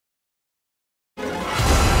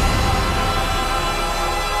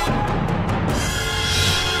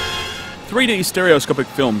3D stereoscopic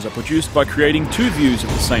films are produced by creating two views of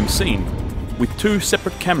the same scene, with two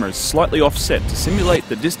separate cameras slightly offset to simulate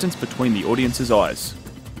the distance between the audience's eyes.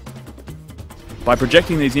 By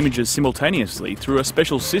projecting these images simultaneously through a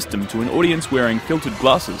special system to an audience wearing filtered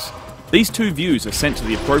glasses, these two views are sent to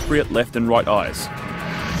the appropriate left and right eyes,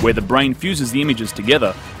 where the brain fuses the images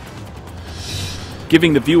together,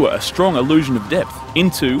 giving the viewer a strong illusion of depth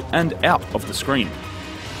into and out of the screen.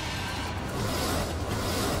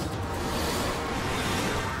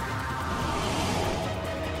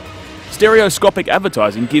 Stereoscopic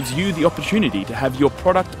advertising gives you the opportunity to have your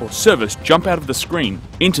product or service jump out of the screen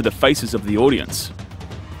into the faces of the audience.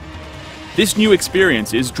 This new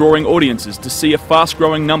experience is drawing audiences to see a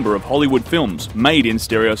fast-growing number of Hollywood films made in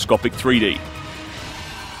stereoscopic 3D.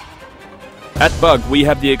 At Bug, we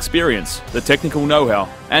have the experience, the technical know-how,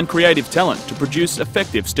 and creative talent to produce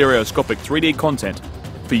effective stereoscopic 3D content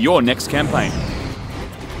for your next campaign.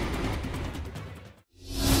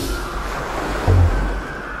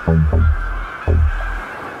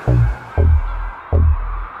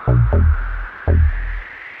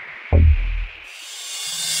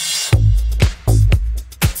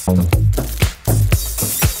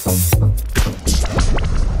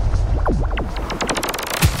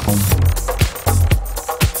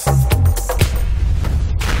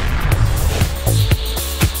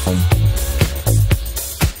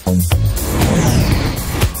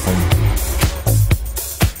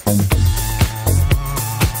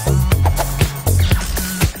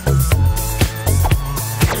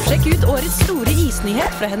 Sjekk ut årets store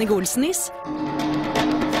isnyhet fra Henning Olsen-is.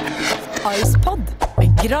 iPod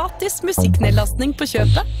med gratis musikknedlastning på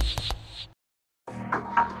kjøpet.